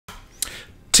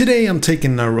Today I'm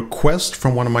taking a request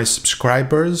from one of my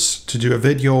subscribers to do a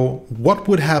video, what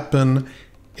would happen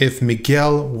if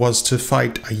Miguel was to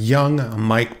fight a young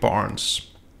Mike Barnes.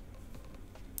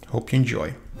 Hope you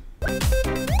enjoy.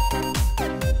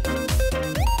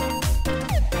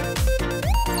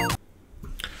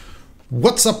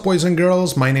 What's up, boys and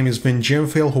girls? My name is Vin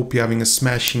Jimfield. Hope you're having a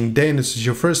smashing day, and this is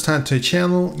your first time to the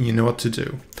channel, you know what to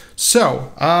do.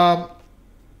 So,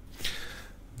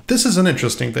 this is an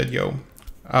interesting video.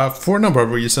 For a number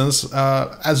of reasons.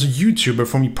 As a YouTuber,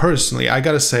 for me personally, I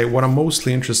gotta say what I'm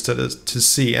mostly interested in to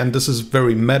see, and this is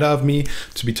very meta of me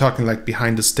to be talking like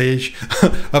behind the stage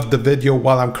of the video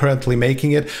while I'm currently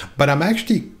making it, but I'm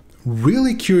actually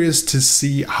really curious to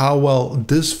see how well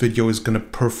this video is gonna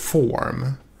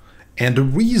perform. And the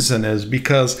reason is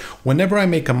because whenever I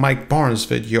make a Mike Barnes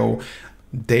video,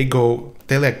 they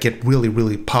like get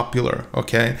really popular,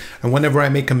 okay? And whenever I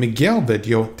make a Miguel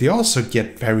video, they also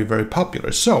get very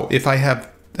popular. So if I have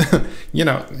you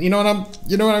know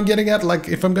what I'm getting at, like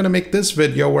if I'm gonna make this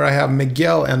video where I have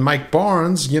Miguel and Mike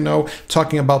Barnes, you know,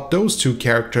 talking about those two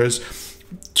characters,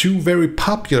 two very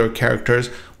popular characters,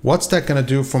 what's that gonna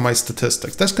do for my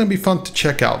statistics? That's gonna be fun to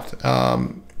check out.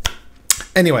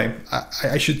 Anyway,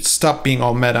 I should stop being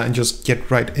all meta and just get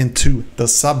right into the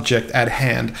subject at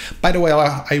hand. By the way,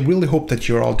 I really hope that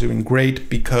you're all doing great,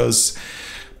 because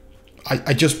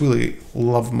I just really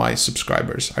love my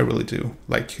subscribers. I really do.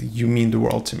 Like, you mean the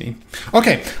world to me.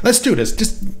 Okay, let's do this.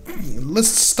 Let's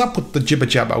stop with the jibba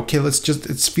jabba. Okay,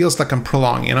 it feels like I'm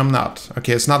prolonging, and I'm not.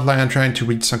 Okay, it's not like I'm trying to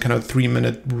reach some kind of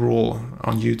 3-minute rule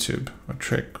on YouTube or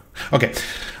trick. Okay,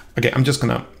 I'm just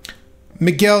gonna...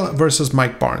 Miguel versus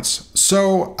Mike Barnes.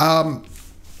 So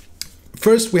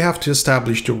first we have to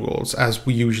establish the rules, as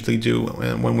we usually do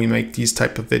when we make these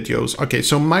type of videos. Okay,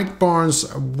 so Mike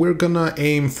Barnes, we're gonna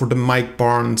aim for the Mike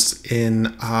Barnes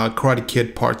in Karate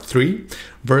Kid Part 3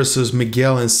 versus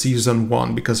Miguel in Season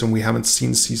 1, because we haven't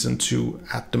seen Season 2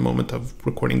 at the moment of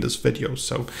recording this video.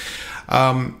 So,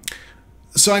 I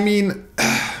mean...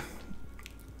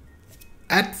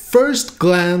 At first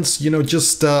glance, you know,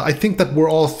 just I think that we're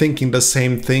all thinking the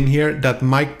same thing here, that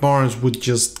Mike Barnes would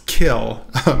just kill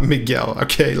Miguel,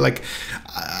 okay? Like,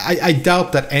 I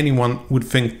doubt that anyone would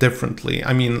think differently.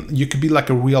 I mean, you could be like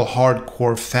a real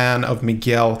hardcore fan of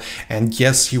Miguel, and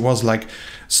yes, he was like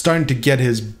starting to get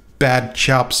his bad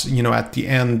chops, you know, at the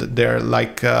end there,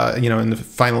 like, you know, in the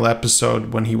final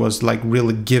episode when he was like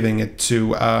really giving it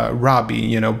to Robbie,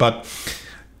 you know, but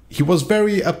he was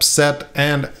very upset.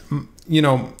 And you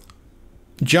know,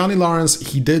 Johnny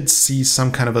Lawrence, he did see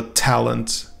some kind of a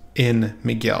talent in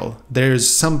Miguel. There's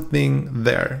something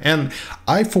there. And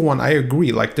I, for one, I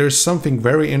agree. Like, there's something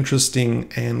very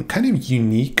interesting and kind of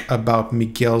unique about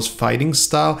Miguel's fighting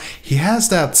style. He has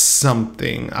that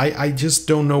something. I just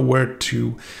don't know where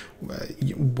to,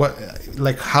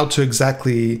 how to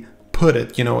exactly put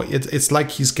it. You know, it's like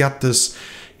he's got this...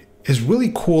 his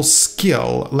really cool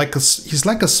skill, he's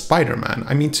like a Spider-Man.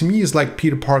 I mean, to me, he's like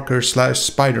Peter Parker /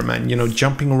 Spider-Man, you know,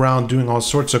 jumping around, doing all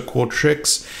sorts of cool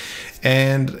tricks.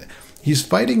 And he's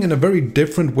fighting in a very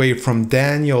different way from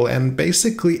Daniel and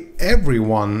basically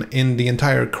everyone in the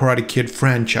entire Karate Kid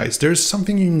franchise. There's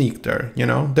something unique there, you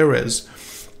know, there is.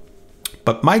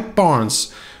 But Mike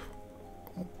Barnes...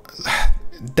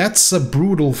 that's a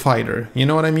brutal fighter, you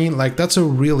know what I mean? Like, that's a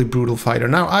really brutal fighter.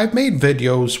 Now, I've made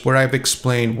videos where I've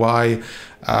explained why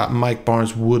Mike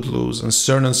Barnes would lose in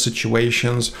certain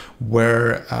situations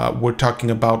where we're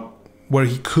talking about where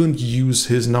he couldn't use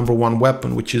his #1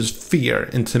 weapon, which is fear,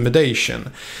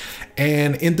 intimidation.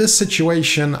 And in this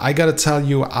situation, I gotta tell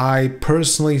you, I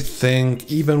personally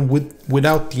think, even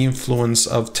without the influence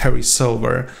of Terry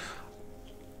Silver,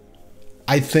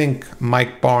 I think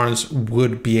Mike Barnes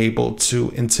would be able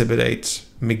to intimidate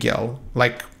Miguel,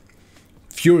 like,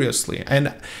 furiously.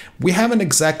 And we haven't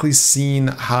exactly seen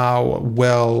how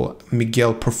well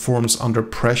Miguel performs under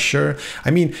pressure.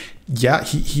 I mean, yeah,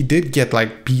 he did get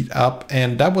like beat up,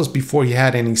 and that was before he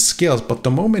had any skills. But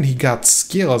the moment he got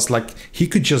skills, like, he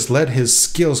could just let his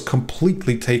skills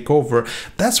completely take over.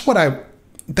 That's what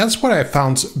I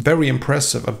found very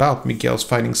impressive about Miguel's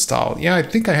fighting style. Yeah, I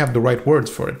think I have the right words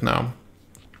for it now.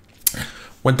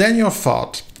 When Daniel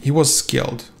fought, he was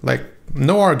skilled, like,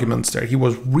 no arguments there. He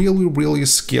was really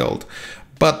skilled,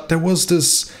 but there was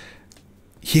this,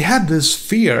 he had this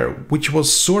fear which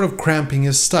was sort of cramping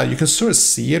his style. You can sort of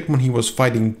see it when he was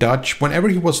fighting Dutch. Whenever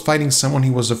he was fighting someone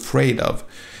he was afraid of,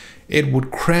 it would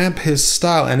cramp his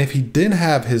style, and if he didn't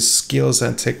have his skills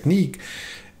and technique,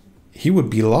 he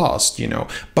would be lost, you know.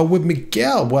 But with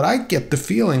Miguel, what I get the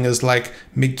feeling is like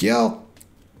Miguel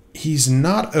he's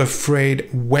not afraid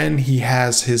when he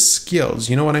has his skills.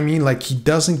 You know what I mean? Like, he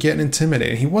doesn't get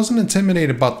intimidated. He wasn't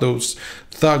intimidated about those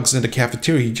thugs in the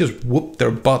cafeteria. He just whooped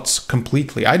their butts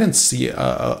completely. I didn't see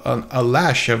a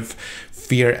lash of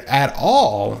fear at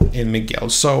all in Miguel.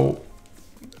 So,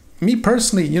 me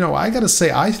personally, you know, I gotta say,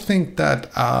 I think that,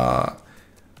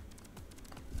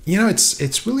 you know,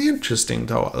 it's really interesting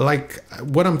though. Like,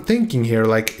 what I'm thinking here,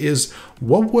 like, is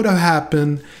what would have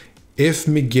happened if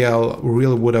Miguel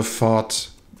really would have fought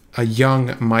a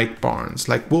young Mike Barnes?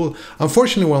 Like, well,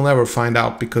 unfortunately, we'll never find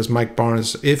out, because Mike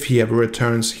Barnes, if he ever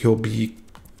returns, he'll be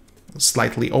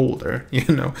slightly older, you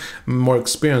know, more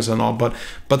experienced and all.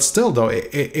 But still, though,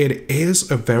 it is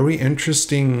a very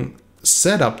interesting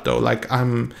setup, though. Like,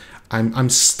 I'm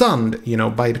stunned, you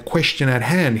know, by the question at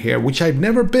hand here, which I've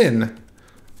never been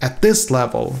at this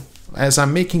level as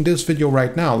I'm making this video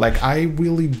right now. Like, I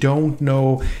really don't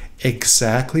know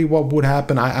exactly what would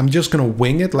happen. I'm just gonna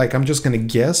wing it, like, I'm just gonna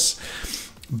guess.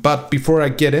 But before I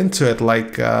get into it,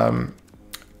 like, I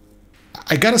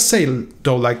gotta say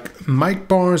though, like, Mike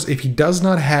Barnes, if he does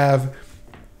not have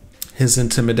his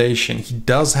intimidation, he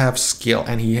does have skill,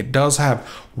 and he does have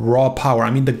raw power.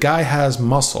 I mean, the guy has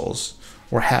muscles,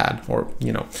 or had, or,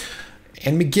 you know.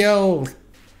 And Miguel,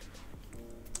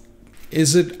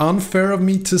 is it unfair of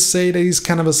me to say that he's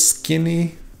kind of a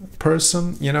skinny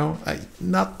person, you know,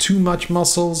 not too much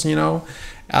muscles, you know?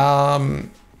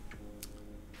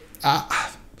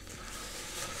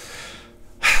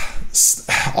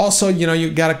 Also, you know, you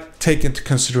gotta take into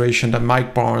consideration that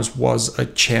Mike Barnes was a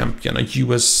champion, a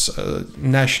US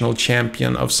national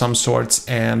champion of some sorts,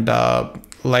 and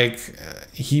like,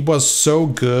 he was so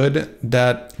good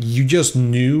that you just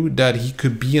knew that he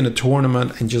could be in a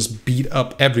tournament and just beat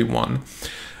up everyone.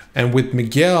 And with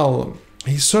Miguel,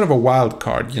 he's sort of a wild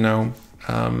card, you know.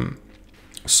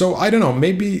 So I don't know,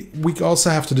 maybe we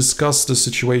also have to discuss the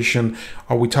situation.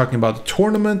 Are we talking about the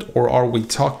tournament, or are we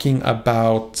talking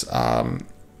about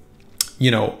you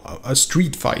know, a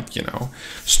street fight? You know,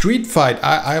 street fight,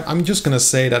 I'm just gonna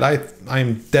say that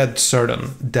I'm dead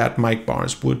certain that Mike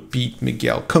Barnes would beat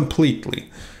Miguel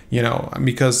completely, you know,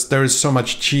 because there is so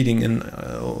much cheating in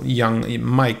young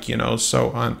Mike, you know.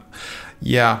 So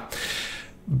yeah.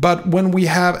 But when we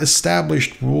have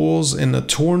established rules in a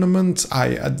tournament,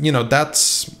 you know,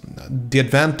 that's the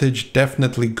advantage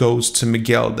definitely goes to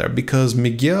Miguel there, because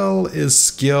Miguel is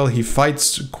skilled, he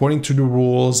fights according to the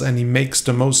rules, and he makes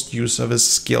the most use of his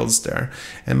skills there.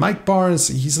 And Mike Barnes,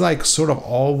 he's like sort of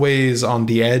always on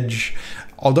the edge,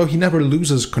 although he never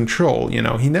loses control, you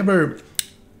know, he never,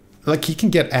 like, he can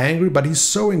get angry, but he's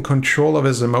so in control of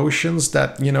his emotions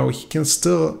that, you know, he can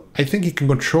still, I think he can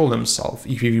control himself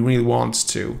if he really wants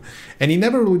to. And he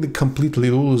never really completely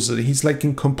loses it. He's like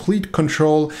in complete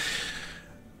control.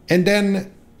 And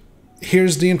then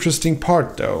here's the interesting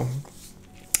part though.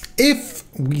 If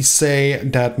we say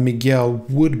that Miguel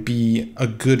would be a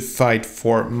good fight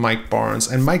for Mike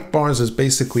Barnes, and Mike Barnes is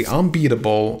basically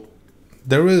unbeatable,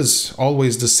 there is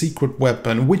always the secret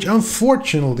weapon, which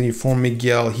unfortunately for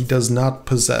Miguel, he does not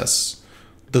possess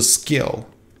the skill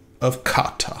of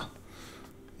kata.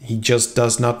 He just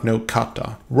does not know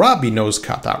kata. Robbie knows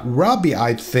kata. Robbie,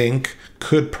 I think,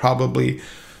 could probably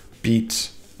beat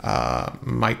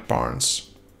Mike Barnes.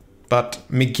 But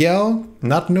Miguel,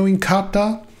 not knowing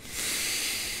kata,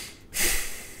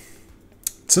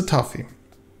 it's a toughie.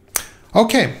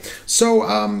 Okay,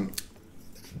 so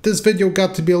this video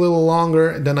got to be a little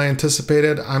longer than I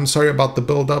anticipated. I'm sorry about the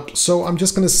build-up. So I'm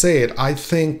just gonna say it. I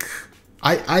think,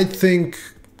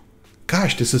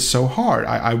 gosh, this is so hard.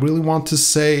 I really want to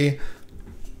say,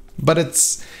 but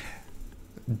it's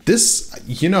this,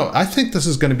 you know, I think this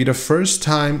is gonna be the first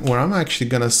time where I'm actually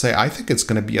gonna say, I think it's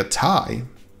gonna be a tie.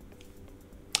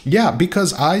 Yeah,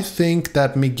 because I think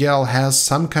that Miguel has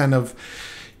some kind of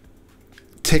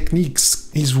techniques.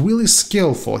 He's really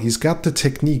skillful. He's got the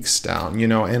techniques down, you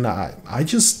know, and I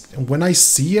just, when I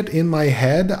see it in my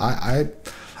head, I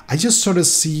just sort of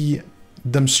see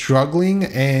them struggling.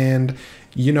 And,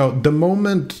 you know, the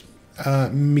moment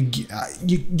Miguel,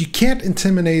 you can't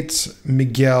intimidate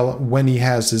Miguel when he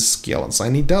has his skills,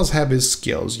 and he does have his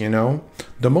skills, you know.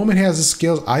 The moment he has his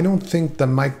skills, I don't think that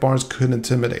Mike Barnes could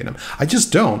intimidate him. I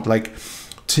just don't. Like,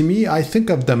 to me, I think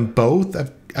of them both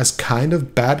as kind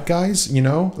of bad guys, you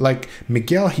know. Like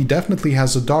Miguel, he definitely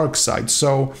has a dark side.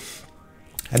 So,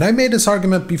 and I made this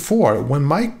argument before, when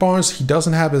Mike Barnes, he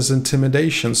doesn't have his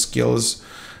intimidation skills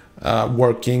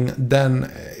working,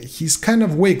 then he's kind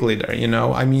of wiggly there, you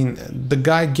know. I mean, the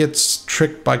guy gets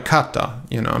tricked by kata,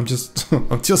 you know. I'm just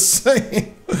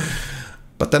saying.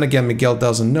 But then again, Miguel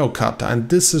doesn't know kata, and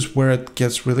this is where it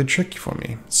gets really tricky for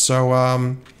me.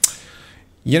 So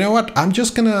You know what? I'm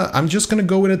just gonna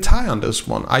go with a tie on this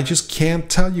one. I just can't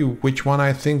tell you which one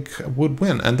I think would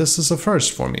win, and this is a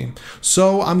first for me.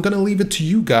 So I'm gonna leave it to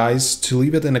you guys to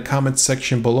leave it in the comment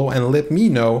section below and let me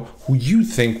know who you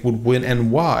think would win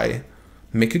and why.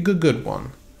 Make a good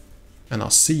one, and I'll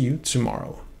see you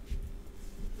tomorrow.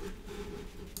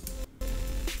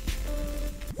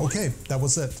 Okay, that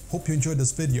was it. Hope you enjoyed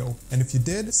this video. And if you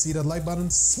did, see that like button,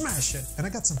 smash it. And I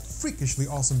got some freakishly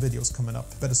awesome videos coming up.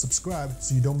 Better subscribe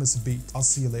so you don't miss a beat. I'll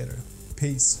see you later.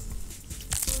 Peace.